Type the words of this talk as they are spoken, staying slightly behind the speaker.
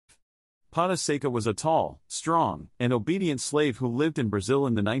Pata Seca was a tall, strong, and obedient slave who lived in Brazil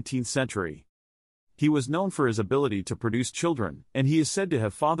in the 19th century. He was known for his ability to produce children, and he is said to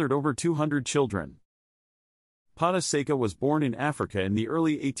have fathered over 200 children. Pata Seca was born in Africa in the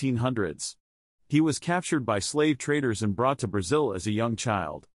early 1800s. He was captured by slave traders and brought to Brazil as a young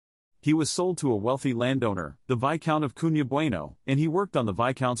child. He was sold to a wealthy landowner, the Viscount of Cunha Bueno, and he worked on the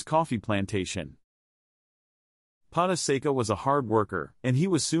Viscount's coffee plantation. Pata Seca was a hard worker, and he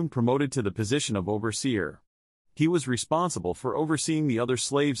was soon promoted to the position of overseer. He was responsible for overseeing the other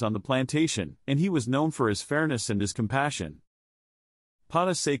slaves on the plantation, and he was known for his fairness and his compassion.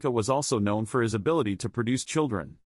 Pata Seca was also known for his ability to produce children.